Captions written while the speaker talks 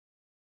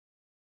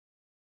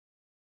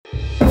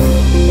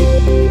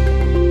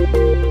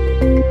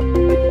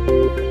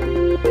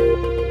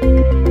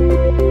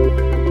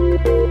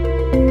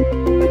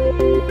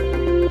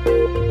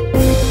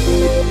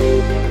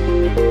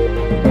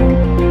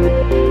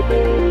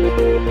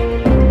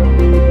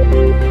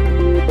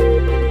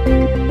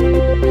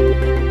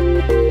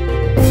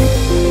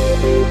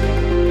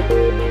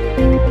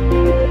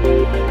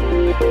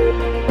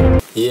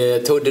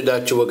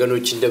የተወደዳችሁ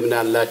ወገኖች እንደምን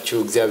አላችሁ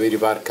እግዚአብሔር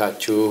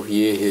ይባርካችሁ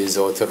ይህ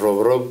ዘወትር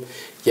ሮብሮብ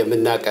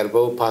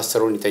የምናቀርበው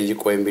ፓስተሩን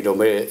ይጠይቁ የሚለው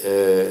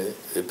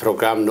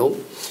ፕሮግራም ነው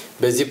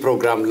በዚህ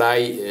ፕሮግራም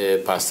ላይ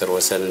ፓስተር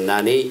ወሰንና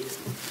እኔ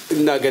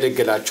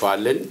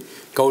እናገለግላችኋለን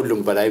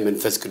ከሁሉም በላይ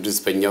መንፈስ ቅዱስ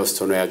በእኛ ውስጥ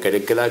ሆኖ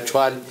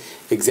ያገለግላችኋል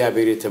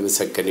እግዚአብሔር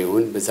የተመሰገነ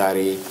ይሁን በዛሬ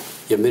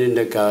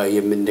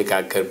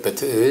የምንነጋገርበት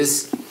ርዕስ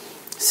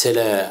ስለ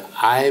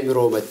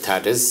አእምሮ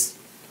መታደስ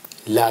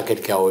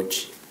ለአገልጋዮች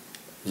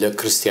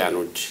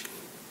ለክርስቲያኖች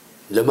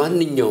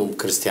ለማንኛውም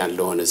ክርስቲያን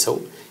ለሆነ ሰው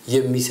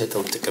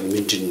የሚሰጠው ጥቅም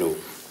ምንድነው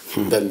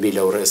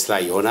በሚለው ርዕስ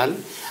ላይ ይሆናል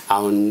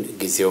አሁን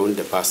ጊዜውን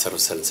ለፓስተር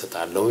ወሰን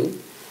ሰጣለሁኝ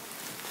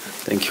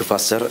Thank you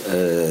pastor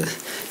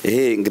ይሄ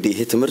እንግዲህ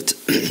ይሄ ትምህርት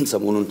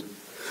ሰሞኑን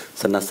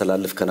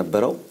ስናስተላልፍ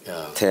ከነበረው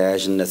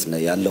ተያያዥነት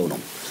ያለው ነው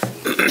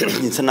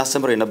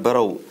ስናስተምር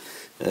የነበረው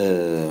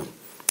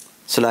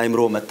ስለ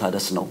አእምሮ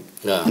መታደስ ነው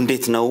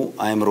እንዴት ነው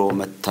አእምሮ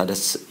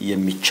መታደስ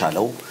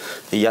የሚቻለው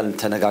እያልን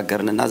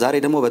ተነጋገርንና ዛሬ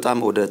ደግሞ በጣም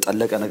ወደ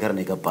ጠለቀ ነገር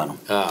ነው የገባነው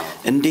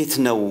እንዴት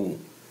ነው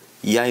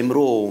የአእምሮ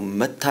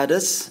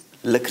መታደስ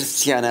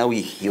ለክርስቲያናዊ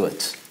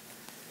ህይወት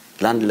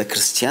ለአንድ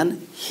ለክርስቲያን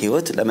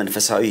ህይወት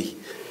ለመንፈሳዊ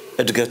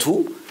እድገቱ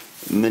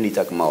ምን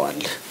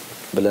ይጠቅማዋል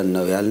ብለን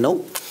ነው ያልነው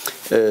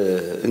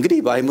እንግዲህ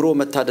በአእምሮ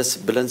መታደስ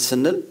ብለን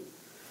ስንል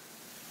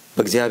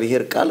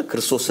በእግዚአብሔር ቃል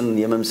ክርስቶስን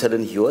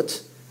የመምሰልን ህይወት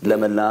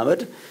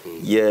ለመላመድ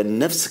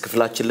የነፍስ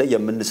ክፍላችን ላይ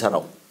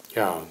የምንሰራው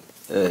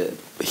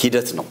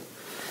ሂደት ነው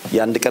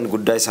ያንድ ቀን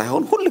ጉዳይ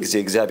ሳይሆን ሁሉ ጊዜ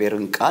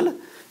እግዚአብሔርን ቃል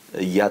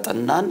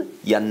ያጠናን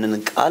ያንን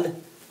ቃል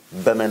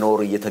በመኖር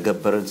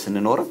እየተገበረን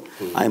ስንኖር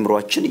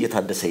አእምሮአችን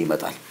እየታደሰ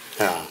ይመጣል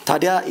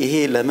ታዲያ ይሄ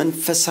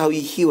ለመንፈሳዊ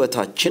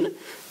ህይወታችን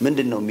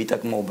ምንድነው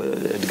የሚጠቅመው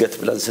እድገት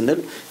ብለን ስንል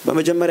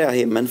በመጀመሪያ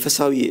ይሄ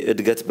መንፈሳዊ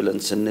እድገት ብለን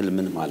ስንል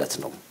ምን ማለት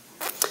ነው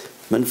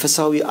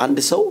መንፈሳዊ አንድ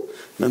ሰው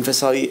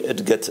መንፈሳዊ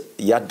እድገት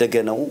ያደገ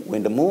ነው ወይ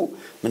ደግሞ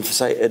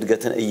መንፈሳዊ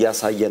እድገትን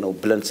እያሳየ ነው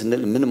ብለን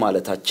ስንል ምን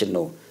ማለታችን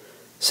ነው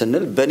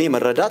ስንል በኔ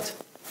መረዳት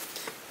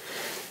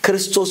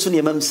ክርስቶስን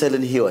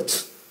የመምሰልን ህይወት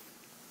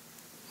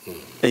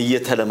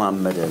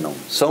እየተለማመደ ነው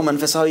ሰው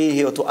መንፈሳዊ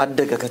ህይወቱ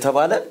አደገ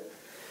ከተባለ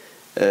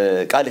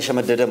ቃል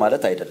የሸመደደ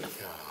ማለት አይደለም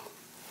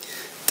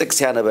ጥቅስ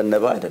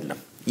ያነበነበ አይደለም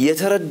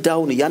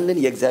የተረዳውን ያንን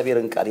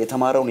የእግዚአብሔርን ቃል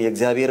የተማረውን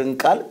የእግዚአብሔርን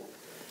ቃል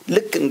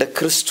ልክ እንደ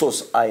ክርስቶስ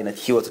አይነት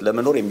ህይወት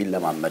ለመኖር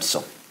የሚለማመድ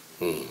ሰው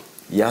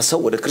ያ ሰው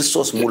ወደ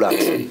ክርስቶስ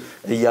ሙላት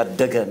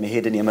ያደገ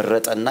መሄድን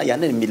የመረጠና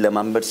ያንን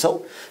የሚለማመድ ሰው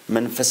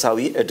መንፈሳዊ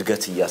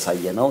እድገት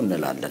ያሳየ ነው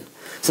እንላለን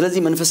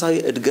ስለዚህ መንፈሳዊ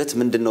እድገት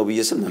ምንድነው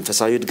ብየስል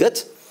መንፈሳዊ እድገት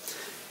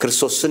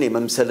ክርስቶስን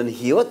የመምሰልን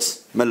ህይወት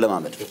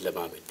መለማመድ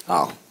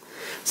አዎ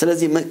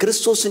ስለዚህ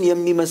ክርስቶስን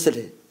የሚመስል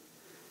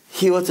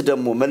ህይወት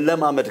ደግሞ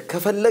መለማመድ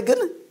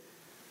ከፈለግን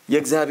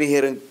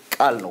የእግዚአብሔርን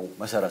ቃል ነው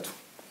መሰረቱ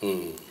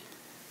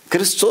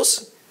ክርስቶስ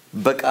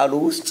በቃሉ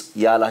ውስጥ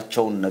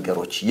ያላቸውን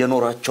ነገሮች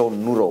የኖራቸውን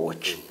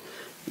ኑሮዎች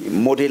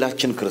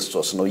ሞዴላችን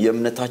ክርስቶስ ነው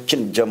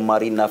የእምነታችን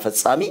ጀማሪና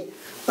ፈጻሚ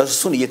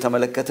እርሱን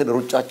እየተመለከተን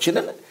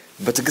ሩጫችንን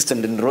በትግስት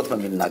እንድንሮጥ ነው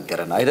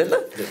የሚናገረን አይደለ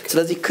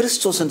ስለዚህ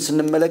ክርስቶስን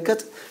ስንመለከት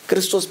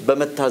ክርስቶስ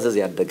በመታዘዝ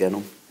ያደገ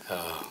ነው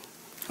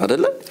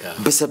አይደለ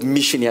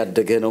በሰብሚሽን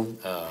ያደገ ነው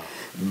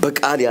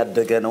በቃል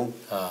ያደገ ነው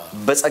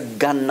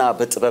በጸጋና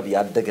በጥበብ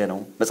ያደገ ነው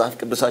መጽሐፍ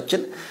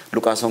ቅዱሳችን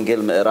ሉቃስ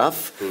ወንጌል ምዕራፍ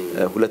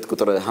 2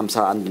 ቁጥር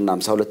 51 እና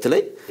 52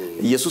 ላይ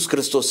ኢየሱስ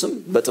ክርስቶስም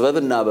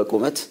በጥበብና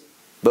በቁመት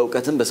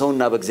በእውቀትም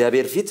በሰውና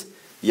በእግዚአብሔር ፊት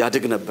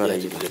ያድግ ነበር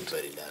ይላል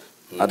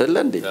አይደለ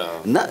እንዴ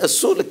እና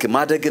እሱ ልክ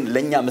ማደግን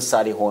ለኛ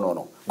ምሳሌ ሆኖ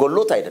ነው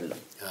ጎሎት አይደለም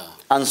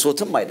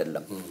አንሶትም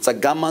አይደለም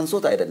ጸጋም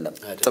አንሶት አይደለም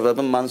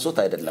ጥበብም አንሶት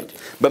አይደለም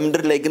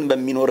በመንደር ላይ ግን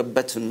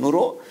በሚኖርበት ኑሮ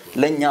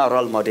ለኛ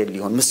ሮል ሞዴል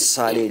ሊሆን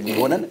ምሳሌ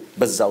ሊሆነን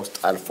በዛ ውስጥ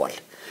አልፏል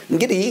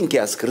እንግዲህ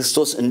እንኪያስ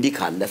ክርስቶስ እንዲህ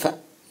ካለፈ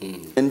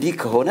እንዲህ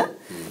ከሆነ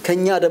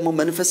ከኛ ደግሞ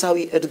መንፈሳዊ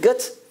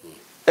እድገት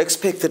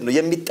ኤክስፔክትድ ነው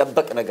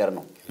የሚጠበቅ ነገር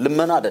ነው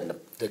ልመና አይደለም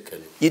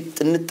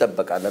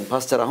እንጠበቃለን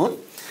ፓስተር አሁን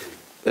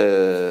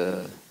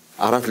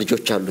አራት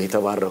ልጆች አሉ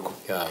የተባረኩ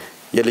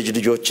የልጅ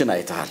ልጆችን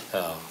አይተሃል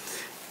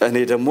እኔ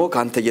ደግሞ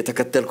ካንተ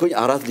እየተከተልኩኝ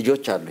አራት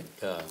ልጆች አሉኝ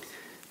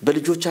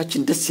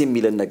በልጆቻችን ደስ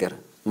የሚለን ነገር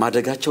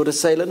ማደጋቸው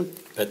ደስ አይለንም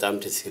በጣም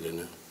ደስ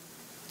ይለናል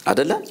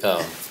አይደለ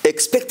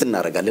ኤክስፔክት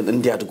እናደርጋለን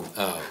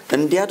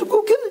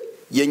እንዲያድጉ ግን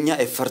የኛ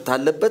ኤፈርት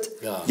አለበት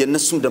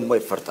የነሱም ደግሞ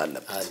ኤፈርት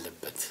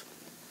አለበት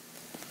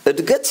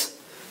እድገት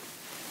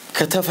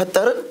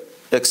ከተፈጠረን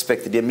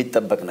ኤክስፔክትድ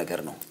የሚጠበቅ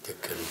ነገር ነው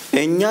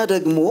እኛ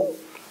ደግሞ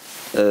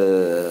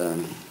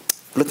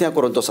ሁለተኛ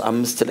ቆሮንቶስ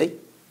 5 ላይ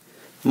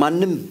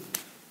ማንም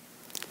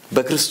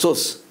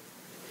በክርስቶስ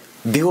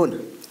ቢሆን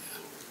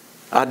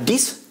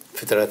አዲስ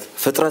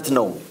ፍጥረት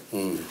ነው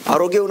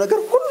አሮጌው ነገር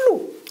ሁሉ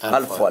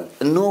አልፏል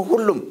እነሆ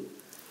ሁሉም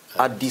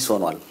አዲስ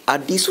ሆኗል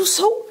አዲሱ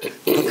ሰው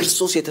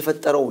በክርስቶስ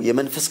የተፈጠረው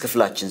የመንፈስ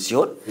ክፍላችን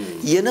ሲሆን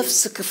የነፍስ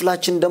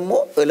ክፍላችን ደግሞ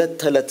እለት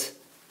ተለት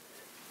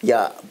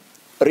ያ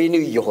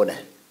ሪኒው የሆነ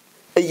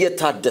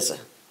እየታደሰ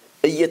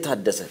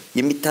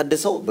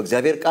የሚታደሰው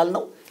በእግዚአብሔር ቃል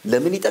ነው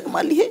ለምን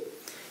ይጠቅማል ይሄ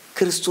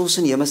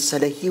ክርስቶስን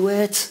የመሰለ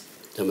ህይወት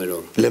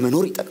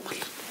ለመኖር ይጠቅማል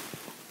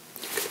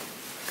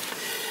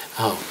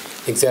አዎ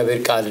እግዚአብሔር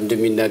ቃል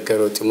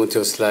እንደሚናገረው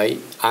ጢሞቴዎስ ላይ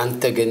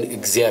አንተ ግን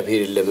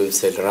እግዚአብሔርን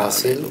ለመምሰል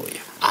ራስህን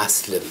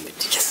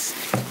አስለምድ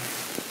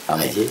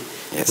አሜን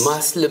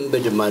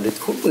ማስለምድ ማለት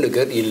ሁሉ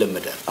ነገር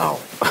ይለመዳል አዎ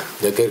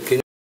ነገር ግን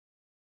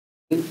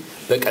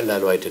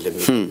በቀላሉ አይደለም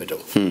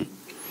የሚለመደው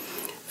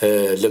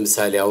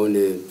ለምሳሌ አሁን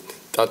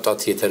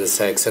ጣጣት የተነሳ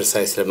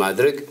ኤክሰርሳይዝ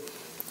ለማድረግ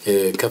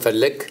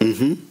ከፈለክ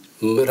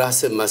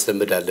ራስህን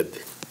ማስለምድ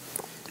አለብህ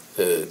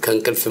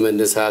ከእንቅልፍ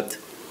መነሳት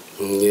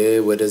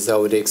ወደዛ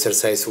ወደ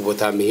ኤክሰርሳይዝ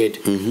ቦታ መሄድ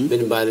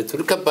ምን ማለት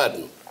ሁሉ ከባድ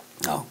ነው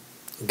አዎ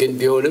ግን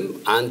ቢሆንም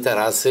አንተ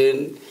ራስህን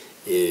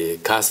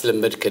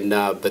ካስለመድክና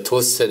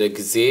በተወሰነ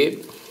ጊዜ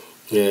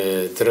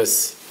ድረስ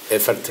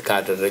ኤፈርት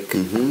ካደረክ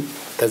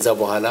ከዛ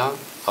በኋላ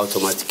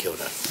አውቶማቲክ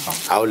ይሆናል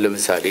አሁን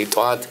ለምሳሌ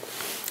ጧት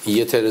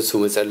እየተነሱ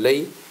መጸለይ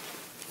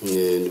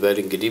እንበል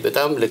እንግዲህ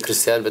በጣም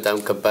ለክርስቲያን በጣም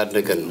ከባድ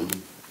ነገር ነው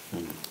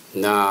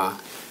እና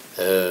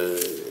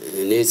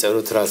እኔ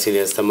ጸሎት ራሴን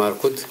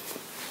ያስተማርኩት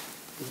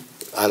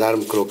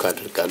አላርም ክሎክ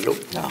አድርጋለሁ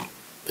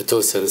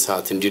በተወሰነ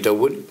ሰዓት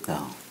እንዲደውል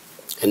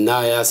እና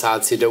ያ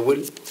ሰዓት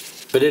ሲደውል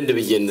በደንብ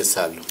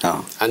በየነሳለሁ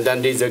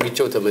አንዳንዴ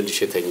ዘግቼው ተመልሼ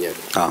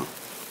ተኛለሁ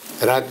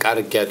ራቅ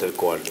አድርጌ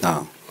አደርገዋለሁ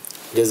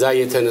ለዛ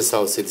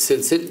የተነሳው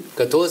ስልስል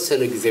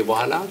ከተወሰነ ጊዜ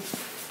በኋላ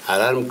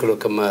አላርም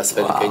ክሎክ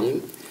ማያስፈልገኝም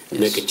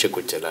ነቅቼ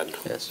ቁጭ እላለሁ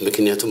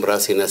ምክንያቱም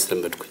ራሴን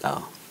አስለመድኩኝ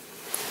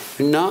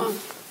እና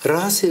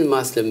ራስን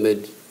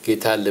ማስለመድ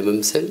ጌታን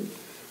ለመምሰል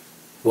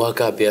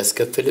ዋጋ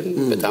ቢያስከፍልም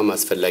በጣም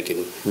አስፈላጊ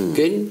ነው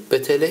ግን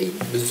በተለይ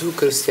ብዙ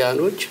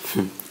ክርስቲያኖች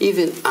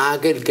ኢቭን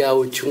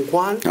አገልጋዮች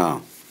እንኳን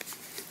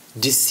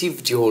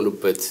ዲሲቭድ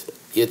የሆኑበት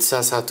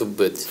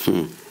የተሳሳቱበት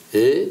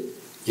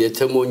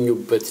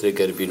የተሞኙበት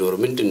ነገር ቢኖር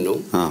ምንድነው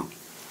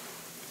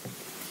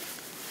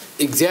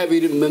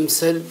እግዚአብሔርን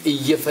መምሰል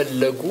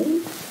እየፈለጉ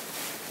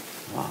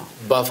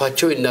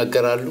ባፋቸው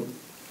ይናገራሉ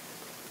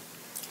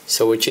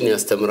ሰዎችን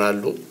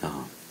ያስተምራሉ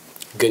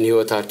ግን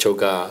ህይወታቸው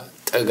ጋር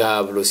ጠጋ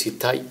ብሎ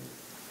ሲታይ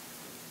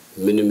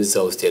ምንም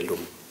እዛው ውስጥ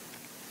የሉም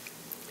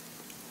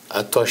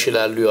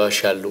አጥቷሽላሉ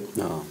ይዋሻሉ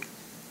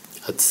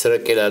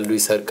አትስረቅ ይላሉ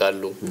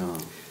ይሰርቃሉ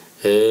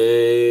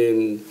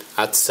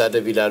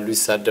አትሳደብ ይላሉ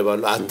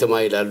ይሳደባሉ አትማ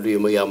ይላሉ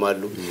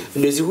ያማሉ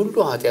እነዚህ ሁሉ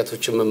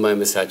ኃጢያቶችን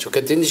የማይመስላቸው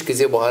ከትንሽ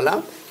ጊዜ በኋላ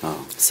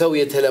ሰው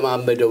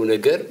የተለማመደው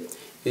ነገር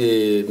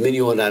ምን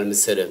ይሆናል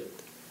መሰለን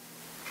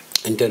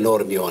እንደ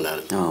ኖርም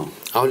ይሆናል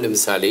አሁን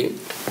ለምሳሌ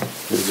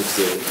ብዙ ጊዜ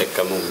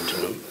ተከመው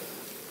ምንድነው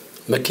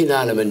መኪና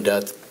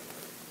ለመንዳት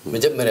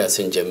መጀመሪያ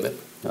ስንጀምር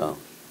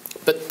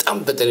በጣም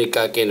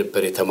በጥንቃቄ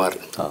ነበር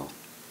የተማርነው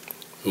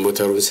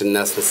ሞተሩን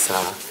ስናስነሳ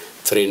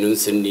ፍሬኑን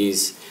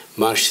ስንይዝ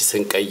ማርሽ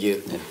ስንቀይር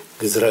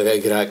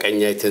ግራ ቀኝ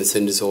አይተን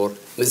ስንዞር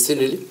ምን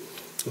ስንል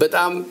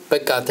በጣም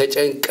በቃ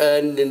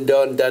ተጨንቀን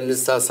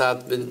እንዳንሳሳት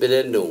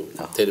ብለን ነው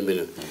ተልምን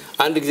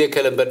አንድ ጊዜ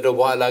ከለበደው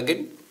በኋላ ግን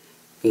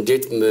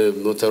እንዴት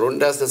ሞተሩን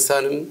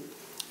እንዳስነሳንም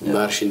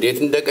ማርሽ እንዴት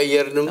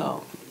እንደቀየርንም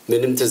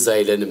ምንም ትዝ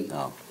አይለንም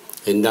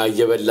እና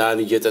እየበላን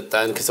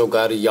እየጠጣን ከሰው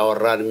ጋር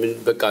ያወራን ምን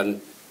በቃ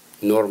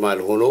ኖርማል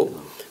ሆኖ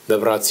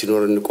መብራት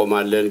ሲኖር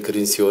እንቆማለን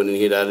ግሪን ሲሆን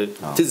እንሄዳለን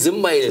ትዝም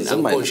አይለን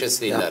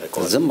አንኮንሺየስሊ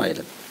እናረከው ዝም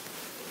አይለን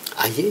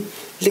አይ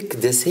ልክ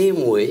the same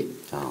way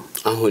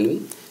አሁንም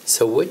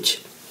ሰዎች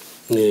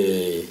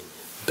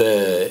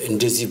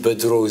በእንደዚህ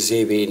በድሮ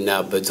ዘይቤና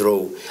በድሮ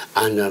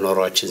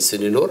አናኖራችን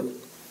ስንኖር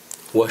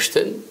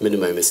ዋሽተን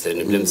ምንም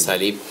አይመስለንም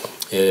ለምሳሌ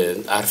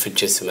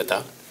አርፍጄ ስመጣ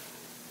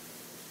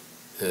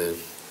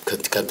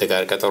ከአንተ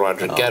ጋር ቀጠሮ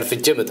አድርጌ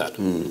አርፍጄ መጣል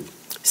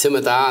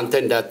ስመጣ አንተ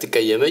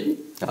እንዳትቀየመኝ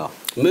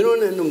ምን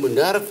ሆነ ነው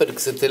እንዳረፈድክ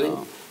ስትለኝ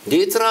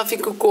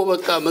ትራፊክ እኮ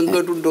በቃ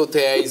መንገዱ እንደው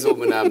ተያይዞ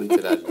ምናምን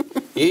ትላለህ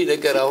ይሄ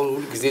ነገር አሁን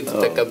ሁሉ ጊዜ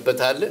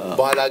ተጠቀምበታለህ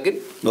በኋላ ግን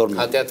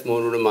ኃጢያት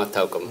መሆኑንም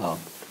አታውቅም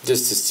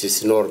just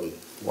norm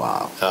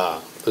ዋው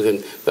ግን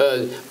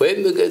ወይም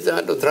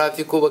ገዛለው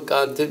ትራፊኩ በቃ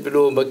አንተ ብሎ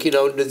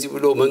መኪናው እንደዚህ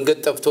ብሎ መንገድ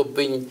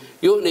ጠፍቶብኝ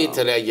የሆነ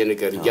የተለያየ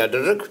ነገር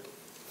ያደረክ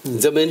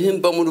ዘመንህን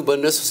በሙሉ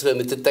በእነሱ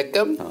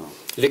ስለምትጠቀም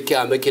ልክ ያ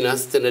መኪና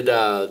ስትነዳ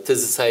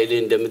ትዝ ሳይልህ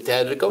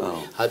እንደምታያድርገው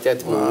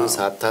ኃጢያት መሆኑን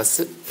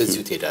ሳታስብ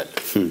በዚሁ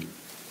ትሄዳለህ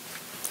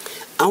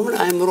አሁን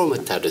አእምሮ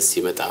መታደስ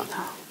ሲመጣ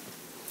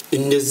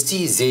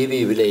እነዚህ ዘይቤ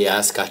ብለ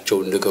ያስካቸው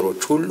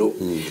ነገሮች ሁሉ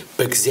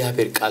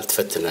በእግዚአብሔር ቃል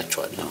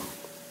ተፈትናቸዋለህ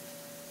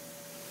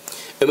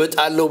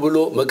እመጣለሁ ብሎ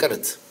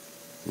መቀረት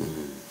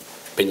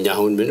በእኛ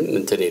አሁን ምንም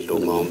እንትን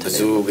የለውም አሁን ብዙ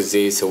ጊዜ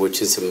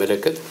ሰዎችን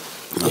ስመለከት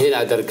ይሄን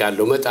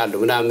አደርጋለሁ እመጣለሁ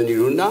ምናምን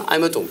ይሉና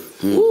አይመጡም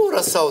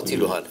ረሳውት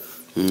ይሉሃል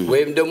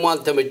ወይም ደግሞ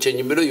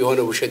አልተመቸኝም ብሎ የሆነ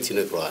ውሸት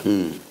ይነግሩሃል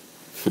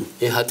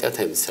ይሄ ኃጢያት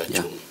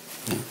አይመስላቸውም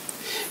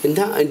እና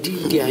እንዲህ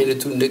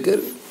አይነቱ ነገር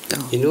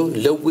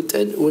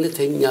ለውጠን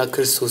እውነተኛ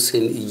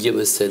ክርስቶስን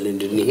እየመሰልን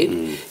እንድንሄድ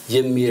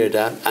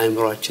የሚረዳን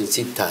አእምሮአችን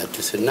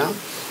ሲታደስና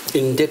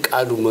እንደ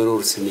ቃሉ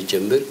መኖር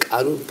ስንጀምር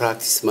ቃሉን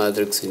ፕራክቲስ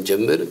ማድረግ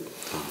ስንጀምር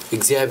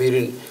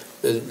እግዚአብሔርን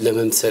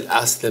ለመምሰል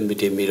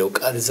አስለምድ የሚለው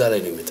ቃል እዛ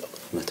ላይ ነው የሚመጣው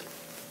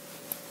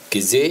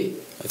ጊዜ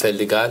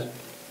ይፈልጋል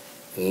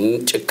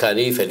ጭካኔ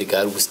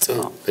ይፈልጋል ውስጥ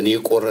እኔ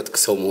ቆረጥክ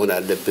ሰው መሆን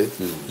አለብህ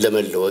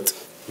ለመለወጥ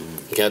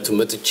ምክንያቱም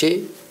መጥቼ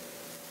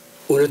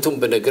እውነቱን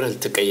በነገር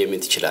ልትቀየም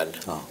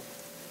ትችላለህ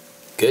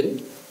ግን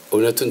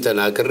እውነቱን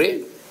ተናግሬ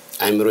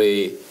አእምሮዬ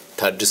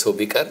ታድሶ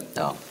ቢቀር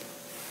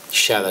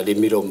ይሻላል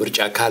የሚለው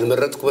ምርጫ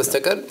ካልመረጥኩ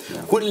በስተቀር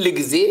ሁሉ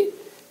ጊዜ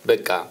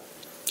በቃ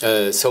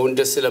ሰውን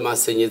ደስ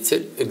ለማሰኘት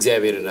ስል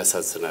እግዚአብሔርን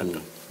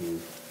አሳዝናለሁ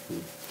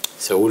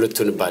ሰው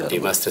ሁለቱን ባንዴ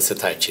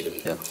ማስተሰት አይችልም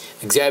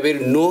እግዚአብሔር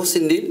ኖ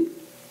ስንል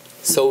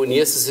ሰውን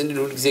የስ ስንል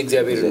ሁሉ ጊዜ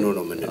እግዚአብሔር ኖ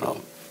ነው ምንለው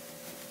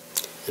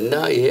እና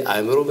ይሄ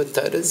አእምሮ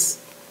መታደስ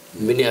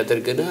ምን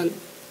ያደርገናል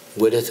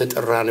ወደ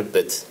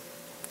ተጠራንበት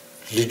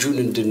ልጁን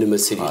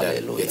እንድንመስል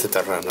ይላል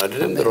የተጠራን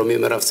አይደለም ሮሜ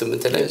ምዕራፍ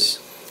 8 ላይ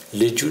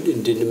ልጁን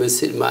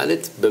እንድንመስል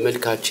ማለት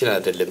በመልካችን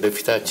አይደለም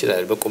በፊታችን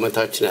አይደለም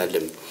በቁመታችን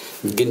አይደለም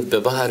ግን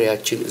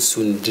በባህሪያችን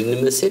እሱን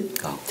እንድንመስል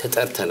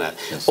ተጠርተናል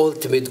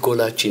ኦልቲሜት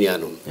ጎላችን ያ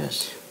ነው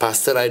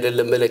ፓስተር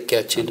አይደለም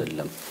መለኪያችን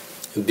አይደለም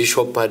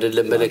ቢሾፕ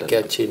አይደለም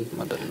መለኪያችን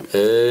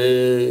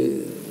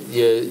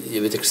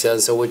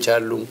የቤተክርስቲያን ሰዎች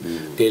አሉ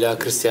ሌላ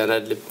ክርስቲያን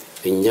አይደለም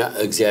እኛ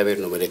እግዚአብሔር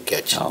ነው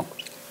መለኪያችን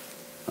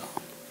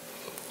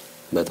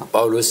በጣም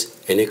ጳውሎስ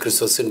እኔ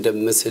ክርስቶስን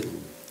እንደምመስል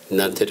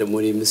እናንተ ደግሞ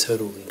እኔ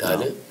ምሰሩ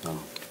እንዳለ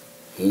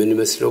ምን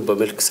መስለው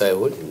በመልክ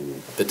ሳይሆን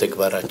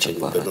በተግባራችን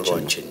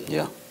በኑሯችን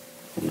ያ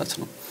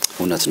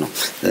እውነት ነው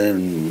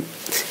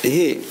ይሄ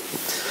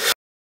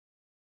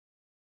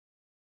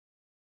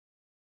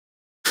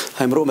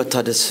አእምሮ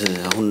መታደስ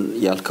አሁን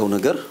ያልከው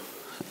ነገር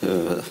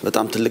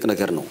በጣም ትልቅ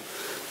ነገር ነው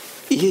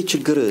ይሄ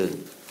ችግር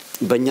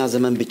በእኛ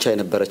ዘመን ብቻ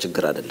የነበረ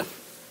ችግር አይደለም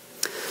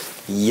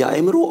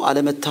የአእምሮ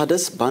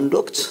አለመታደስ ባንድ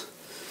ወቅት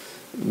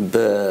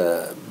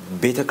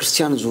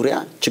በቤተክርስቲያን ዙሪያ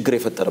ችግር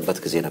የፈጠረበት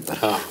ጊዜ ነበር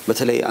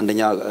በተለይ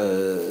አንደኛ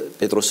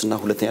ጴጥሮስና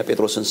ሁለተኛ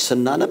ጴጥሮስን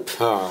ስናነብ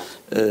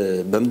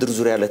በመድር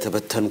ዙሪያ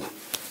ለተበተኑ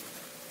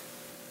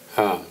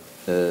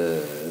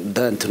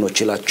ዳንትኖች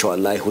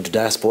ይላቸዋል አይሁድ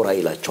ዳያስፖራ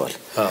ይላቸዋል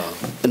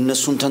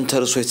እነሱን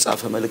ተንተርሶ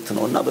የተጻፈ መልእክት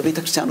ነውና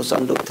በቤተክርስቲያን ውስጥ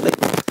አንድ ወቅት ላይ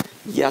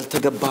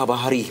ያልተገባ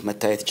ባህሪ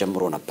መታየት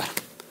ጀምሮ ነበር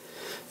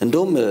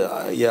እንደውም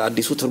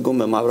የአዲሱ ትርጉም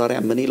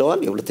ማብራሪያ ምን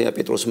ይለዋል የሁለተኛ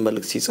ጴጥሮስን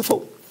መልእክት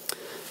ሲጽፈው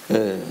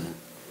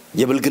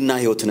የብልግና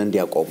ህይወትን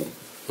እንዲያቆሙ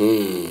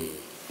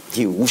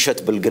ይሄ ውሸት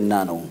ብልግና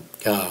ነው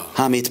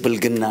ሐሜት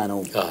ብልግና ነው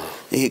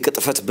ይሄ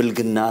ቅጥፈት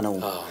ብልግና ነው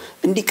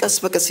እንዲቀስ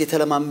በቀስ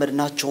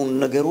የተለማመድናቸው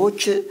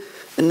ነገሮች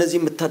እነዚህ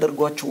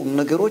የምታደርጓቸው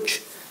ነገሮች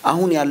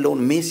አሁን ያለውን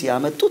ሜስ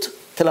ያመጡት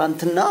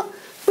ትላንትና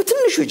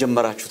በትንሹ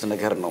የጀመራችሁት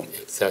ነገር ነው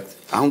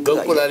አሁን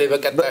በቁላሌ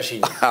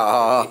በቀጣሽኝ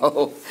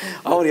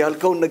አሁን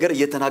ያልከውን ነገር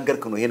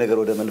እየተናገርክ ነው ይሄ ነገር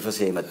ወደ መንፈስ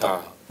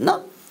የመጣና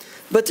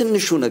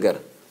በትንሹ ነገር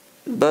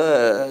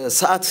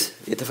በሰዓት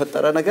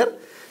የተፈጠረ ነገር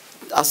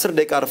 10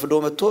 ደቂቃ አርፍዶ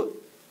መጥቶ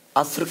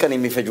 10 ቀን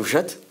የሚፈጅ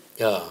ውሸት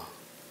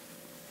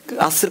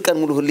 10 ቀን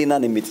ሙሉ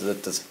ህሊናን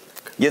የሚተዘተዝ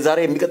የዛሬ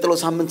የሚቀጥለው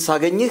ሳምንት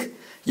ሳገኝህ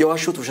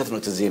የዋሹት ውሸት ነው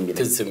ትዝ የሚል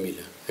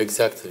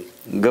ኤግዛክትሊ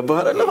ገባህ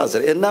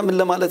ለማዘር እና ምን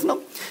ለማለት ነው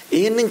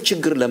ይሄንን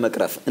ችግር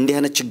ለመቅረፍ እንዲህ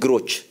አይነት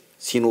ችግሮች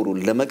ሲኖሩ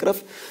ለመቅረፍ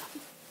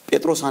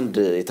ጴጥሮስ አንድ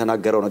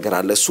የተናገረው ነገር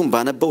አለ እሱም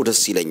ባነበው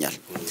ደስ ይለኛል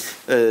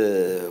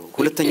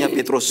ሁለተኛ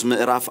ጴጥሮስ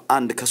ምዕራፍ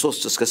 1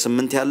 ከ3 እስከ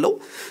 8 ያለው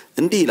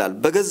እንዲህ ይላል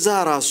በገዛ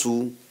ራሱ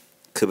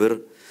ክብር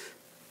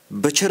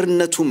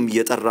በቸርነቱም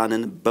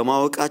የጠራንን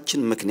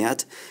በማወቃችን ምክንያት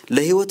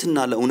ለህይወትና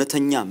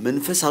ለእውነተኛ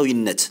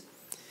መንፈሳዊነት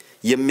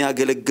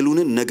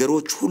የሚያገለግሉንን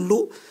ነገሮች ሁሉ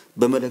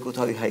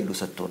በመለኮታዊ ኃይሉ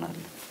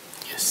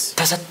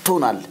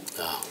ተሰጥቶናል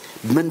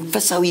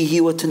መንፈሳዊ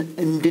ህይወትን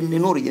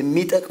እንድንኖር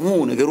የሚጠቅሙ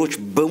ነገሮች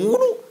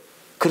በሙሉ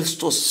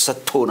ክርስቶስ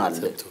ሰጥቶናል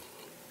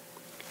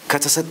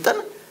ከተሰጠን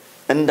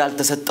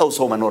እንዳልተሰጠው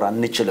ሰው መኖር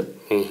አንችልም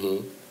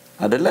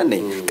አይደለም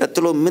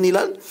ቀጥሎ ምን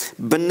ይላል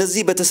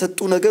በእነዚህ በተሰጡ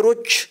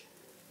ነገሮች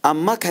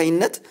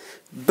አማካይነት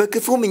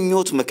በክፉ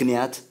ምኞት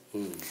ምክንያት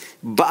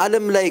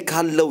በዓለም ላይ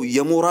ካለው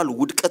የሞራል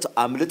ውድቀት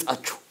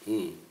አምልጣችሁ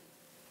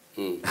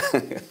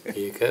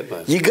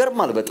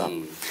ይገርማል በጣም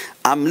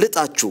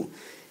አምልጣችሁ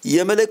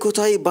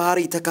የመለኮታዊ ባህሪ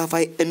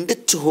ተካፋይ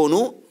እንድትሆኑ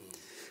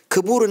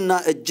ክቡርና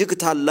እጅግ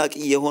ታላቅ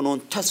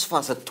የሆነውን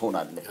ተስፋ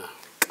ሰጥቶናል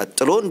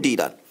ቀጥሎ እንዲህ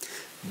ይላል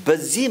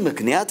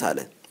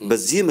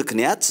በዚህ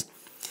ምክንያት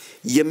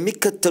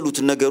የሚከተሉት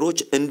ነገሮች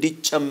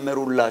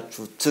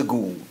እንዲጨመሩላችሁ ትጉ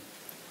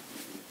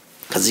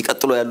ከዚህ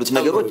ቀጥሎ ያሉት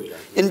ነገሮች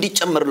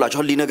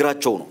እንዲጨመሩላችሁ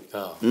ሊነግራቸው ነው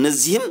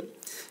እነዚህም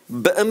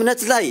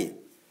በእምነት ላይ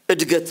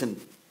እድገትን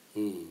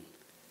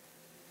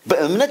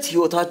በእምነት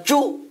ህይወታችሁ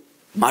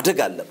ማደግ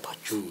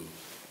አለባችሁ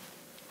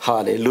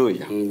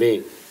ሃሌሉያ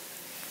አሜን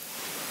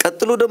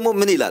ቀጥሎ ደግሞ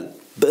ምን ይላል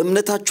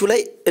በእምነታችሁ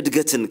ላይ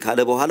እድገትን ካለ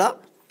በኋላ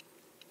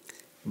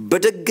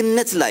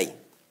በደግነት ላይ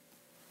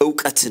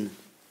ዕውቀትን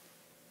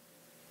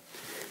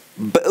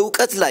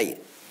በዕውቀት ላይ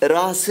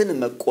ራስን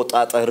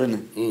መቆጣጠርን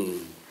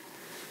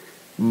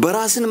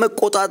በራስን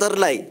መቆጣጠር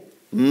ላይ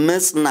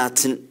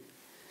መጽናትን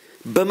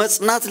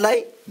በመጽናት ላይ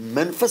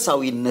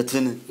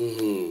መንፈሳዊነትን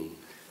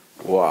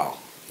ዋው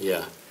ያ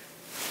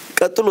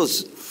ቀጥሎስ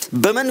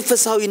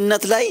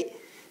በመንፈሳዊነት ላይ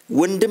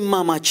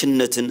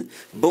ወንድማማችነትን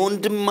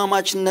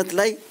በወንድማማችነት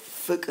ላይ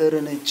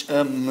ፍቅርን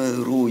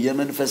ጨምሩ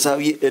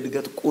የመንፈሳዊ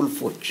እድገት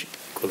ቁልፎች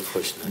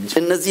ናቸው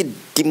እነዚህ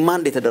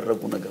ዲማንድ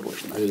የተደረጉ ነገሮች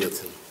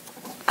ናቸው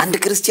አንድ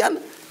ክርስቲያን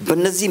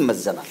በእነዚህ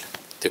ይመዘናል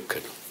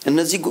ትክክል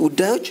እነዚህ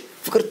ጉዳዮች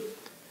ፍቅር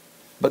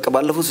በቃ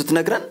ባለፈው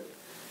ስትነግረን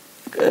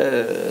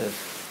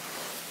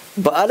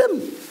በዓለም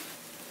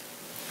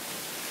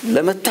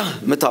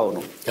ለመታው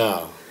ነው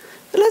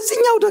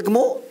ለዚህኛው ደግሞ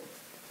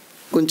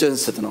ጉንጭን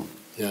ስጥ ነው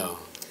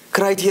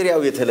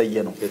ክራይቴሪያው የተለየ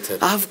ነው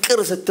አፍቅር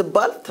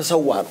ስትባል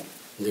ተሰዋ ነው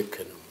ልክ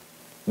ነው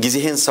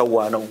ጊዜህን ሰዋ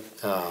ነው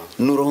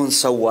ኑሮህን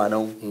ሰዋ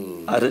ነው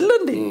አይደል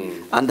እንዴ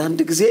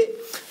አንድ ጊዜ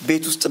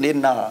ቤት ውስጥ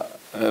እኔና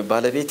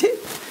ባለቤቴ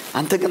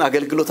አንተ ግን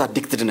አገልግሎት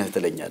አዲክትድ ነህ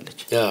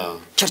ትለኛለች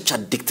ቸርች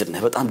አዲክትድ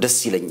ነህ በጣም ደስ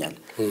ይለኛል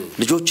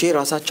ልጆቼ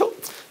ራሳቸው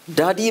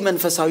ዳዲ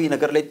መንፈሳዊ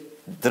ነገር ላይ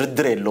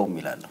ድርድር የለውም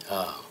ይላል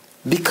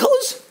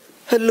because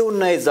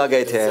ህልውና የዛጋ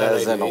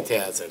የተያያዘ ነው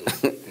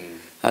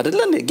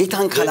አይደለም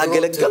ጌታን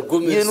ካላገለገል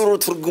የኑሮ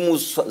ትርጉሙ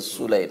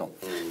እሱ ላይ ነው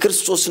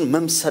ክርስቶስን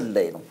መምሰል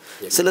ላይ ነው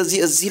ስለዚህ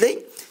እዚህ ላይ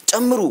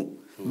ጨምሩ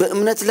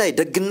በእምነት ላይ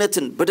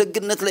ደግነትን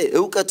በደግነት ላይ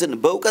ዕውቀትን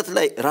በዕውቀት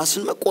ላይ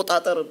ራስን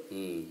መቆጣጠርን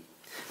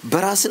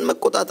በራስን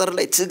መቆጣጠር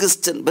ላይ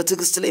ትዕግስትን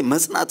በትዕግስት ላይ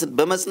መጽናትን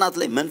በመጽናት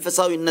ላይ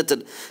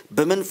መንፈሳዊነትን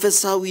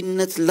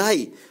በመንፈሳዊነት ላይ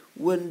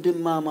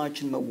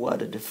ወንድማማችን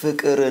መዋደድ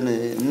ፍቅርን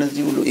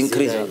እነዚህ ሁሉ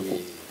ኢንክሪዝ አድርጉ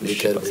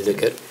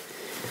ልከር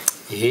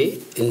ይሄ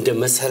እንደ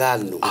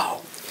መሰላል ነው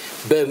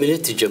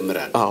በእምነት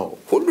ይጀምራል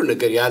ሁሉ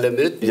ነገር ያለ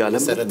እምነት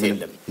መሰረት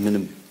የለም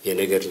ምንም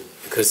የነገር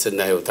ክርስትና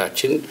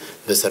ህይወታችን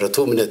መሰረቱ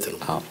እምነት ነው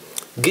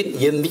ግን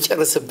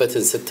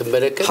የሚጨርስበትን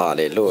ስትመለከት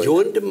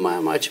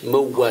የወንድማማች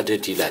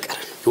መዋደድ ይላል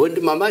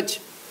የወንድማማች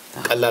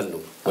ቀላል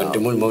ነው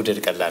ወንድሙን መውደድ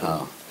ቀላል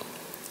ነው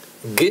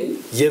ግን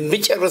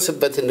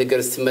የሚጨርስበትን ነገር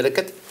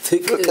ስትመለከት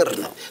ፍቅር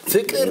ነው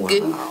ፍቅር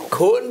ግን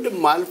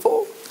ከወንድም አልፎ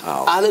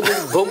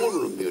ዓለምን በሙሉ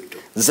ነው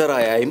የሚወደው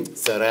ዘራያይም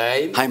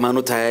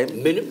ሃይማኖታይም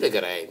ምንም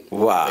ነገር አይም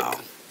ዋው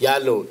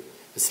ያለው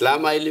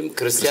እስላም አይልም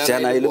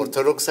ክርስቲያን አይልም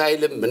ኦርቶዶክስ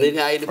አይልም ምንም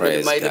አይልም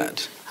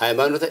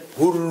ሃይማኖት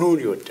ሁሉን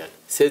ይወዳል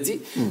ስለዚህ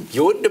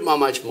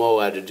የወንድማማች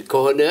መዋደድ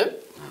ከሆነ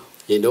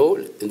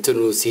እንትኑ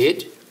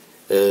ሲሄድ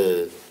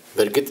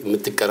በርግጥ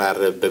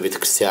የምትቀራረብ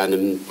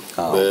በቤተክርስቲያንም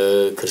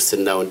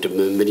በክርስትና ወንድም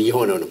ምን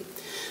ይሆነው ነው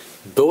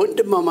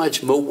በወንድማማች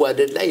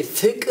መዋደድ ላይ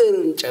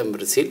ፍቅርን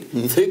ጨምር ሲል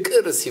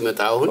ፍቅር ሲመጣ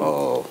አሁን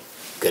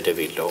ገደብ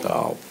የለውም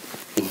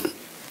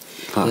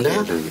እና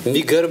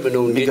የሚገርም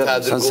ነው እንዴት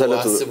አድርጎ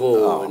አስቦ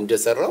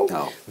እንደሰራው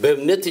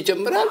በእምነት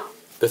ይጀምራል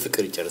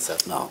በፍቅር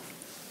ይጨርሳል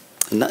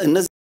እና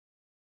እነዚህ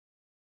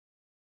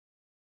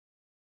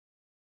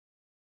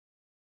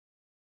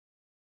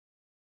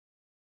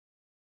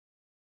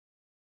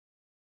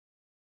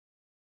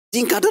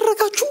ዚን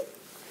ካደረጋችሁ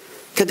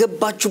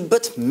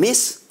ከገባችሁበት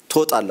ሜስ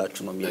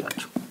ተወጣላችሁ ነው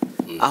የሚላችሁ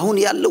አሁን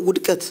ያለው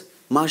ውድቀት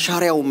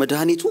ማሻሪያው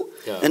መድኃኒቱ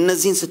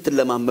እነዚህን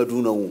ስትለማመዱ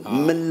ነው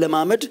ምን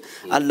ለማመድ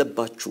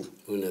አለባችሁ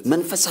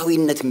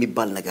መንፈሳዊነት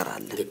የሚባል ነገር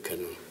አለ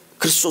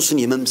ክርስቶስን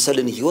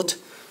የመምሰልን ህይወት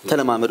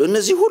ተለማመዱ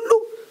እነዚህ ሁሉ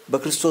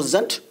በክርስቶስ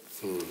ዘንድ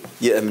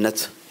የእምነት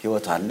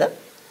ህይወት አለ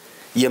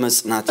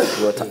የመጽናት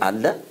ህይወት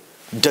አለ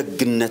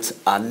ደግነት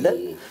አለ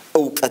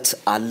ዕውቀት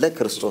አለ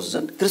ክርስቶስ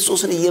ዘንድ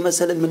ክርስቶስን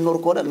እየመሰለ ምንኖር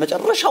ከሆነ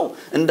መጨረሻው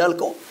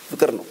እንዳልከው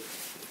ፍቅር ነው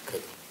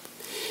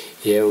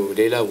ይሄው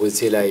ሌላ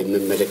ወንዜ ላይ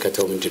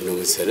የምንመለከተው ምንድነው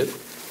መሰለህ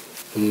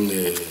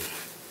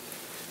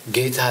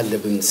ጌታ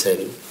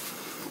ለምንሰል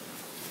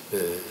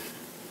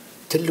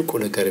ትልቁ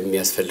ነገር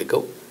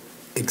የሚያስፈልገው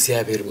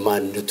እግዚአብሔር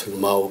ማንነቱን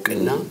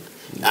ማወቅና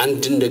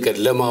አንድ ነገር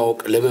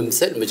ለማወቅ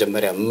ለመምሰል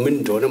መጀመሪያ ምን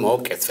እንደሆነ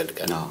ማወቅ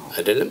ያስፈልጋል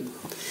አይደለም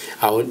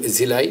አሁን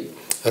እዚህ ላይ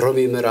ሮሜ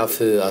ምዕራፍ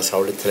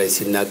 12 ላይ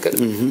ሲናገር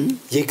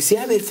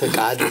የእግዚአብሔር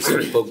ፈቃድ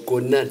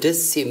በጎና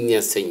ደስ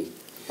የሚያሰኝ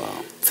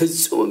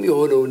ፍጹም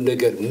የሆነው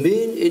ነገር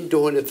ምን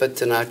እንደሆነ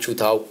ፈትናችሁ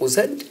ታውቁ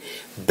ዘንድ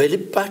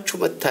በልባችሁ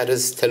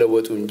መታደስ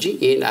ተለወጡ እንጂ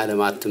ይሄን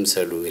ዓለም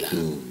አትምሰሉ ይላል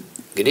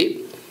እንግዲህ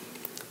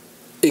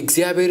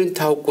እግዚአብሔርን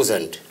ታውቁ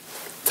ዘንድ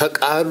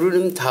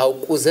ፈቃዱንም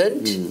ታውቁ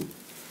ዘንድ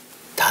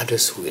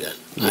ታደሱ ይላል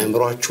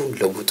አእምሮአችሁን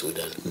ለውጡ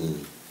ይላል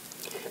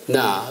እና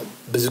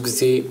ብዙ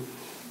ጊዜ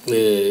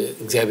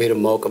እግዚአብሔርን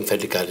ማወቅ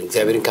እንፈልጋለን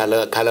እግዚአብሔርን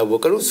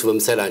ካላወቅነው እሱ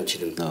መምሰል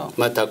አንችልም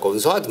ማታውቀውን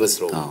ሰው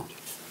አትመስለው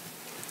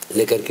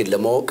ነገር ግን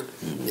ለማወቅ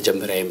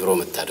መጀመሪያ አእምሮ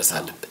መታደስ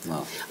አለበት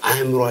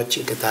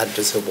አእምሮአችን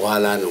ከታደሰ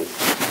በኋላ ነው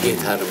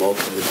ጌታን ማወቅ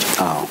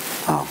የምንችለው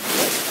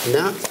እና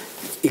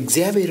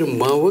እግዚአብሔርን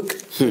ማወቅ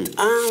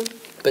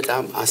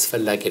በጣም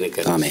አስፈላጊ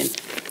ነገር ነው አሜን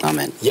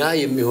አሜን ያ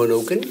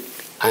የሚሆነው ግን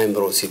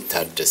አእምሮ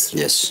ሲታደስ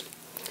yes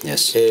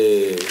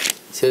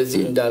ስለዚህ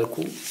እንዳልኩ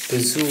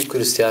ብዙ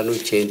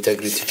ክርስቲያኖች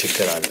የኢንተግሪቲ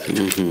ችግር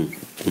አላቸው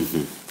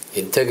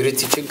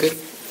ኢንተግሪቲ ችግር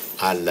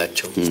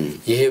አላቸው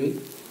ይሄም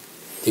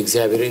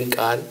እግዚአብሔርን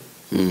ቃል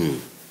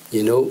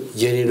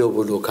የኔ ነው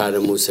ብሎ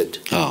ካለመውሰድ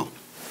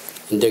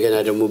እንደገና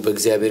ደግሞ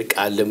በእግዚአብሔር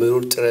ቃል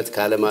ለመኖር ጥረት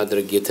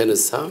ካለማድረግ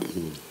የተነሳ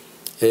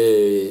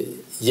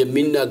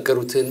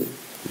የሚናገሩትን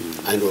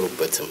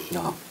አይኖሩበትም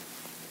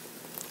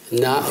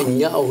እና እኛ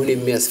አሁን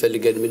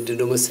የሚያስፈልገን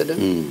ምንድነው መሰለን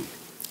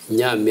እኛ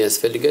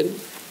የሚያስፈልገን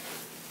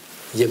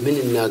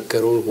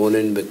የምንናገረውን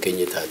ሆነን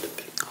መገኘት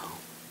አለብን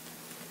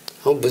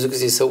አሁን ብዙ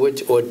ጊዜ ሰዎች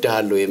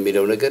ወዳሃለው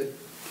የሚለው ነገር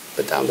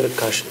በጣም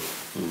ርካሽ ነው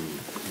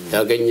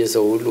ያገኘ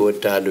ሰው ሁሉ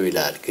ወዳሃለው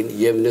ይላል ግን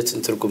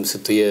የእምነትን ትርጉም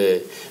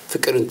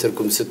የፍቅርን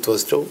ትርጉም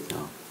ስትወስደው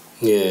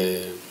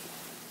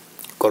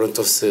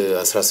ቆሮንቶስ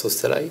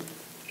 13 ላይ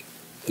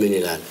ምን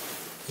ይላል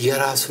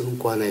የራሱን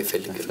እንኳን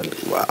አይፈልግም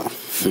ዋው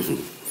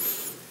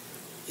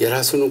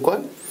የራሱን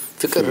እንኳን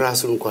ፍቅር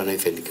ራሱን እንኳን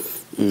አይፈልግም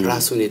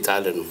ራሱን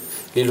የጣለ ነው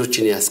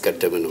ሌሎችን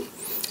ያስቀደመ ነው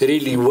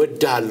ሪሊ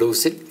ወዳሃለው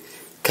ሲል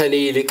ከኔ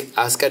ይልቅ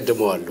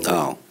አስቀድመዋለሁ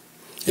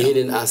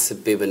ይሄንን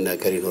አስቤ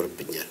መናገር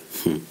ይኖርብኛል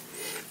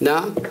እና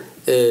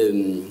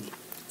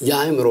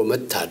የአይምሮ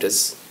መታደስ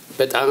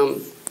በጣም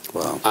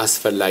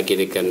አስፈላጊ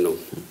ነገር ነው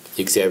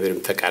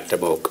የእግዚአብሔርን ፈቃድ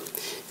ማወቅ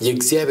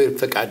የእግዚአብሔር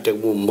ፈቃድ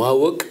ደግሞ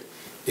ማወቅ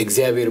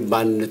እግዚአብሔር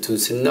ማንነቱን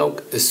ስናውቅ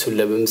እሱን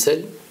ለመምሰል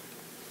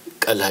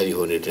ቀላል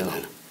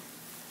ይሆንልናል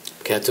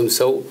ምክንያቱም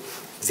ሰው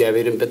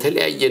እግዚአብሔርን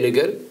በተለያየ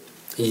ነገር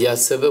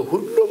እያሰበ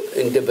ሁሉም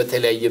እንደ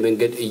በተለያየ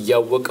መንገድ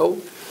እያወቀው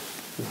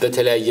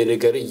በተለያየ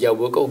ነገር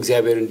እያወቀው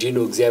እግዚአብሔር እንዲህ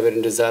ነው እግዚአብሔር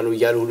እንደዛ ነው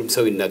እያለ ሁሉም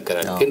ሰው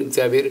ይናገራል ግን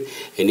እግዚአብሔር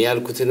እኔ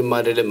ያልኩትንም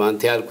አይደለም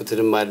አንተ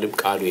ያልኩትንም አይደለም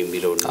ቃሉ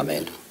የሚለው ነው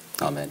አሜን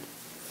አሜን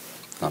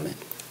አሜን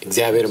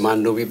እግዚአብሔር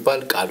ማን ነው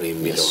ቢባል ቃሉ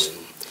የሚለው ነው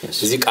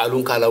እዚህ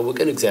ቃሉን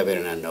ካላወቀን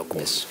እግዚአብሔርን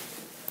አናውቅም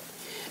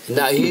እና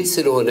ይሄ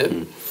ስለሆነ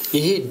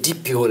ይሄ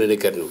ዲፕ የሆነ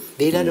ነገር ነው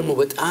ሌላ ደግሞ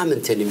በጣም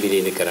እንትን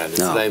የሚለኝ ነገር አለ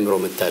ስለ አእምሮ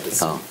መታደስ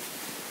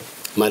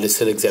ማለት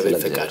ስለ እግዚአብሔር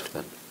ፈቃድ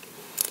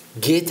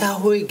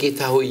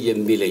ጌታ ሆይ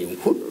የሚለኝ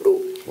ሁሉ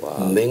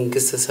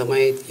መንግስተ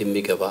ሰማያት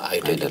የሚገባ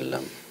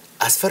አይደለም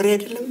አስፈሪ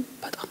አይደለም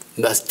በጣም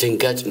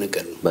አስደንጋጭ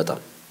ነገር ነው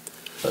በጣም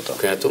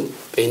ምክንያቱም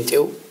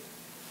ጴንጤው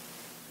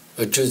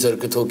እጁን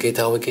ዘርግቶ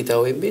ጌታ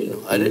ሆይ የሚል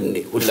ነው አይደል እንዴ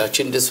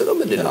ሁላችን እንደሱ ነው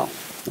ምንድነው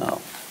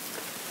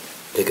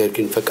ነገር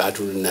ግን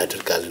ፈቃዱን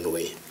እናደርጋለን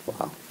ወይ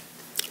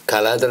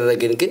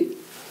ካላደረግን ግን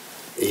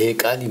ይሄ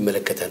ቃል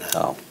ይመለከተናል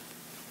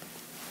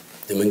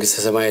የመንግስተ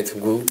ሰማያት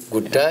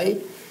ጉዳይ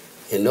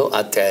ነው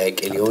አጠያያቂ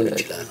ሊሆን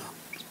ይችላል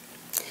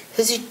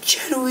እዚህ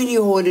ጀኑዊን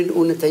የሆንን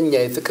እውነተኛ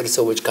የፍቅር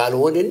ሰዎች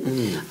ካልሆንን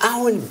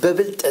አሁን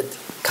በብልጠት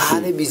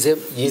ከዓለም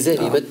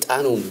ይዘን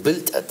የመጣነው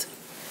ብልጠት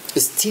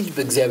ስቲል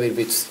በእግዚአብሔር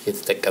ቤት ውስጥ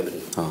እየተጠቀምን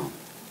ነው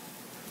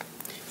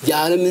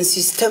የዓለምን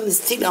ሲስተም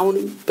ስቲል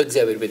አሁንም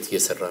በእግዚአብሔር ቤት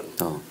እየሰራ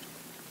ነው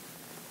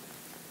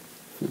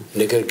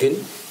ነገር ግን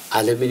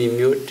ዓለምን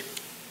የሚወድ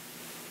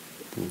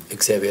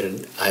እግዚአብሔርን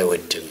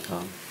አይወድም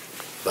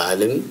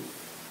በዓለም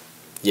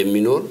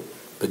የሚኖር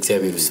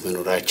በእግዚአብሔር ውስጥ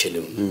መኖር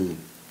አይችልም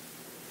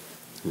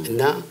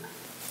እና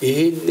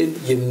ይሄንን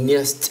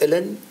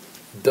የሚያስጥለን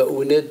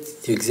በእውነት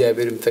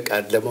የእግዚአብሔርን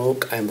ፈቃድ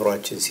ለማወቅ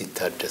አእምሮአችን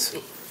ሲታደስ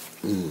ነው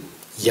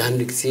ያን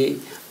ጊዜ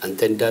አንተ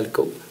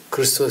እንዳልከው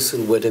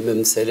ክርስቶስን ወደ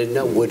መምሰልና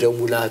ወደ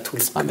ሙላቱ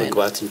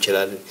መግባት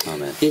እንችላለን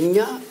የኛ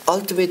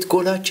አልቲሜት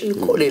ጎላችን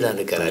እኮ ሌላ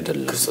ነገር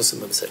አይደለም ክርስቶስን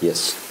መምሰል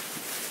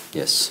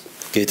yes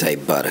ጌታ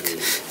ይባረክ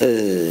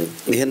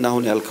ይሄን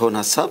አሁን ያልከውን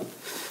ሐሳብ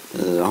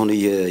አሁን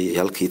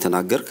ያልክ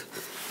የተናገርክ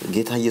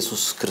ጌታ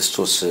ኢየሱስ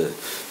ክርስቶስ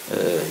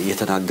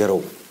የተናገረው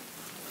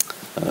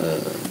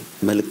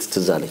መልእክት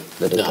ትዛለኝ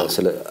ለደቀ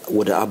ስለ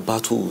ወደ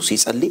አባቱ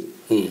ሲጸልይ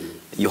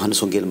ዮሐንስ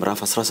ወንጌል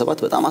ምዕራፍ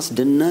 17 በጣም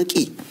አስደናቂ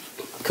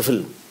ክፍል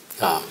ነው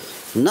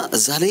እና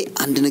እዛ ላይ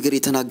አንድ ነገር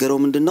የተናገረው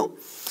ምንድነው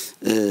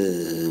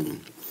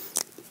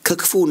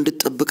ከክፉ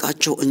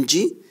እንድትጠብቃቸው እንጂ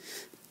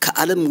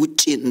ከዓለም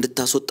ውጪ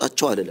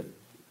እንድታስወጣቸው አይደለም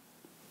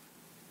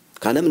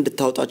ከዓለም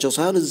እንድታወጣቸው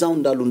ሳይሆን እዛው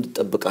እንዳሉ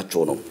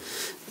እንድትጠብቃቸው ነው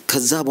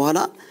ከዛ በኋላ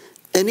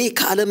እኔ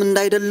ከዓለም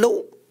እንዳይደለው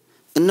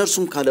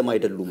እነርሱም ከዓለም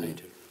አይደሉም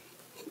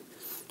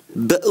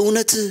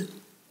በእውነት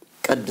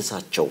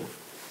ቀድሳቸው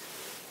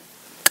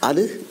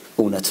ቃልህ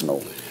እውነት ነው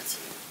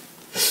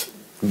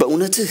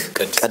በእውነትህ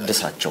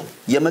ቀድሳቸው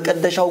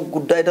የመቀደሻው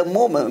ጉዳይ ደግሞ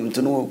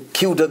እንትኑ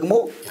ኪው ደግሞ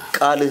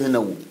ቃልህ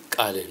ነው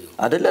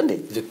አይደል እንዴ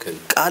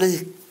ቃልህ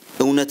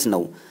እውነት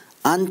ነው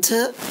አንተ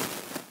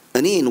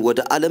እኔን ወደ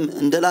ዓለም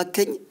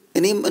እንደላከኝ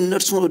እኔም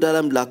እነርሱን ወደ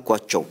ዓለም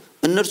ላኳቸው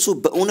እነርሱ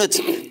በእውነት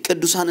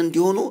ቅዱሳን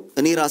እንዲሆኑ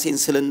እኔ ራሴን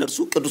ስለነርሱ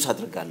ቅዱስ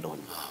አድርጋለሁ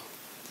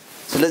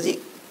ስለዚህ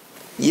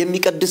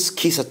የሚቀድስ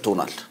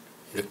ኪሰቶናል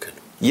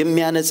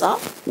የሚያነጻ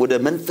ወደ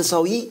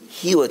መንፈሳዊ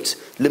ህይወት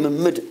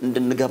ልምምድ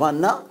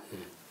እንድንገባና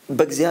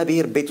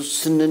በእግዚአብሔር ቤት ውስጥ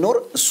ስንኖር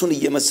እሱን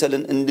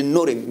እየመሰለን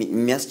እንድንኖር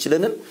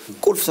የሚያስችለንን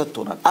ቁልፍ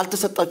ሰጥቶናል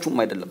አልተሰጣችሁም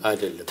አይደለም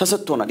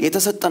ተሰጥቶናል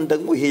የተሰጠን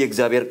ደግሞ ይሄ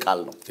የእግዚአብሔር ቃል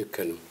ነው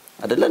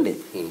አይደል እንዴ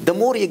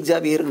ደሞር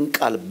የእግዚአብሔርን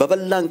ቃል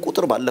በበላን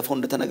ቁጥር ባለፈው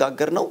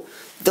እንደተነጋገርነው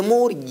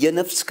ደሞር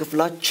የነፍስ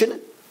ክፍላችን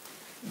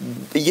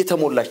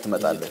እየተሞላች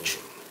ትመጣለች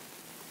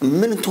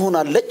ምን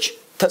ትሆናለች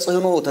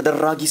ተጽዕኖ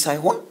ተደራጊ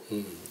ሳይሆን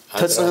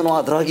ተጽዕኖ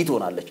አድራጊ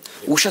ትሆናለች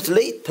ውሸት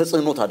ላይ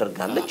ተጽዕኖ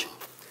ታደርጋለች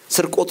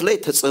ስርቆት ላይ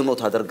ተጽዕኖ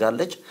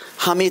ታደርጋለች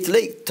ሐሜት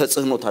ላይ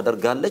ተጽዕኖ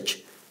ታደርጋለች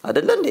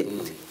አይደል እንዴ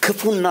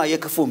ክፉና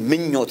የክፉ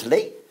ምኞት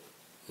ላይ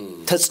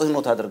ተጽዕኖ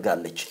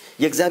ታደርጋለች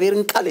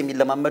የእግዚአብሔርን ቃል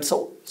የሚለማመድ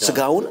ሰው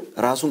ስጋውን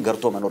ራሱን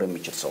ገርቶ መኖር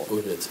የሚችል ሰው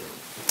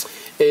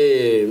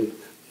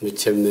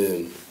መቼም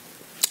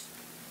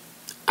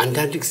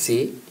አንዳንድ ጊዜ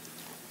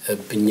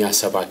በእኛ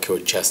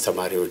ሰባኪዎች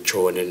አስተማሪዎች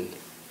ሆነን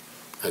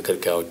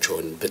አገልጋዮች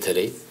ሆነን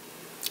በተለይ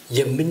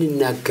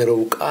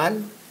የምንናገረው ቃል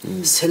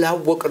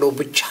ስላወቅነው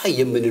ብቻ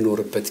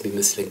የምንኖርበት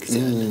የሚመስለን ጊዜ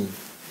አለ።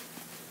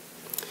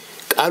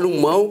 ቃሉ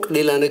ማወቅ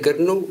ሌላ ነገር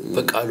ነው፣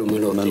 በቃሉ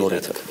መኖር ሌላ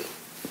ነገር ነው።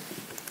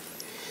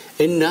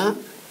 እና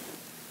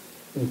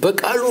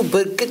በቃሉ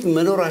በርግጥ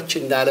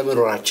መኖራችን እና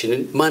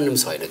አለመኖራችንን ማንም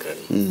ሰው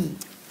አይነግረንም።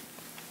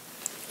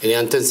 እኔ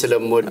አንተን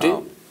ስለምወድ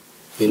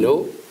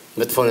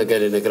መጥፎ ነገር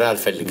ልነግርህ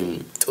አልፈልግም፣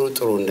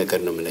 ጥሩ ነገር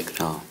ነው የምነግርህ።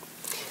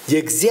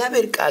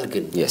 የእግዚአብሔር ቃል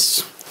ግን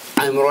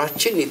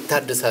አእምሮአችን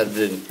ይታደሳል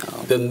ብለን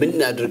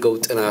በምናደርገው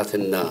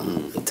ጥናትና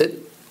እንትን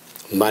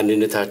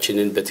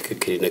ማንነታችንን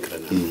በትክክል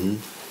ይነግረናል።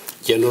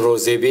 የኑሮ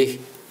ዘይቤ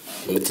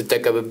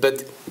የምትጠቀምበት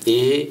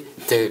ይሄ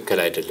ትክክል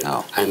አይደለም፣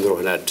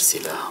 አእምሮህን አድስ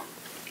ይላል።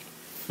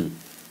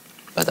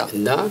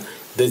 እና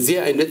በዚህ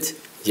አይነት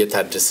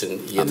የታደስን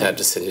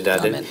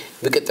እንዳለን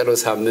በቀጠለው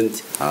ሳምንት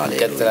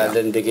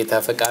እንቀጥላለን እንደ ጌታ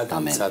ፈቃድ።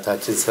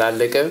 ሰዓታችን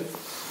ስላለቀ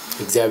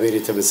እግዚአብሔር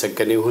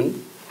የተመሰገነ ይሁን።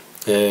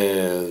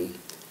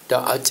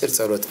 አጭር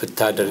ጸሎት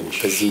ብታደርግ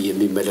በዚህ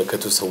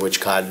የሚመለከቱ ሰዎች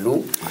ካሉ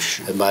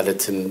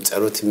ማለትም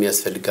ጸሎት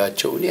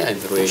የሚያስፈልጋቸው እኔ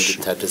አእምሮዬ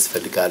እንዲታደስ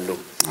ፈልጋለሁ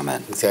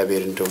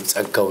እግዚአብሔር እንደው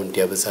ጸጋው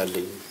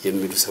እንዲያበዛልኝ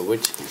የሚሉ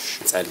ሰዎች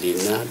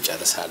ጸልይና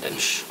ጨርሳለን።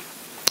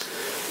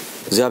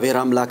 እግዚአብሔር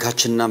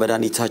አምላካችንና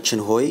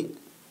መድኃኒታችን ሆይ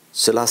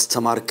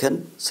ስላስተማርከን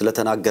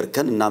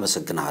ስለተናገርከን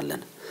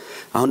እናመሰግናለን።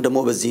 አሁን ደግሞ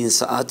በዚህን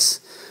ሰዓት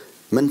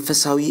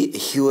መንፈሳዊ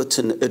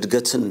ሕይወትን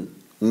እድገትን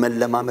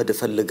መለማመድ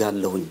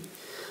እፈልጋለሁኝ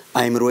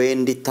አእምሮዬ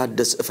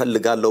እንዲታደስ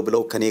እፈልጋለሁ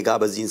ብለው ከኔ ጋር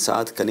በዚህን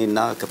ሰዓት ከኔና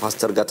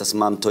ከፓስተር ጋር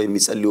ተስማምተው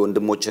የሚጸልዩ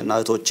ወንድሞችና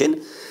እህቶችን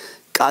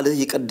ቃልህ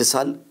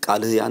ይቀድሳል፣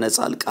 ቃልህ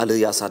ያነጻል፣ ቃልህ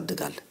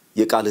ያሳድጋል።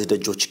 የቃልህ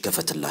ደጆች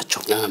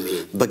ይከፈትላቸው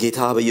በጌታ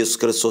በኢየሱስ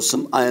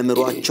ክርስቶስም።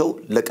 አእምሮአቸው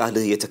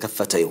ለቃልህ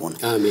የተከፈተ ይሁን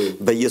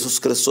በኢየሱስ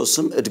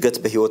ክርስቶስም። እድገት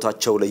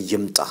በሕይወታቸው ላይ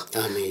ይምጣ።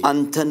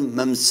 አንተን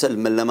መምሰል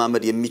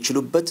መለማመድ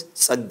የሚችሉበት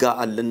ጸጋ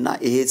አለና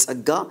ይሄ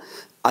ጸጋ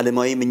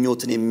ዓለማዊ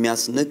ምኞትን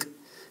የሚያስንቅ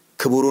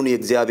ክቡሩን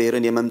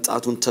የእግዚአብሔርን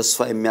የመምጣቱን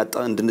ተስፋ የሚያጣ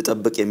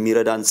እንድንጠብቅ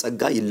የሚረዳን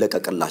ጸጋ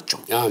ይለቀቅላቸው።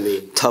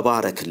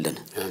 ተባረክልን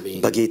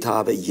በጌታ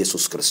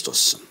በኢየሱስ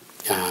ክርስቶስ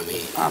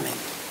አሜን።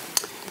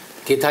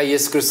 ጌታ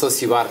ኢየሱስ ክርስቶስ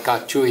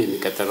ይባርካችሁ።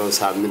 የሚቀጥለው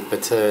ሳምንት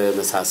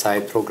በተመሳሳይ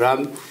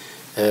ፕሮግራም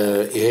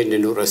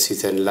ይሄንን ርዕስ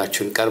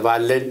ይዘንላችሁ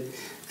እንቀርባለን።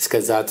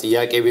 እስከዛ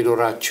ጥያቄ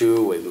ቢኖራችሁ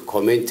ወይም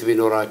ኮሜንት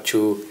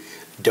ቢኖራችሁ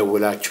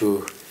ደውላችሁ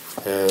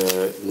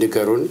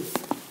ንገሩን።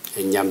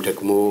 እኛም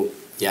ደግሞ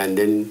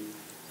ያንን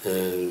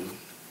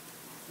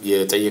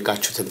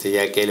የጠየቃችሁትን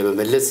ጥያቄ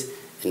ለመመለስ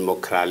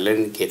እንሞክራለን።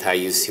 ጌታ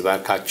ኢየሱስ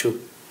ይባርካችሁ።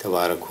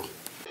 ተባረኩ።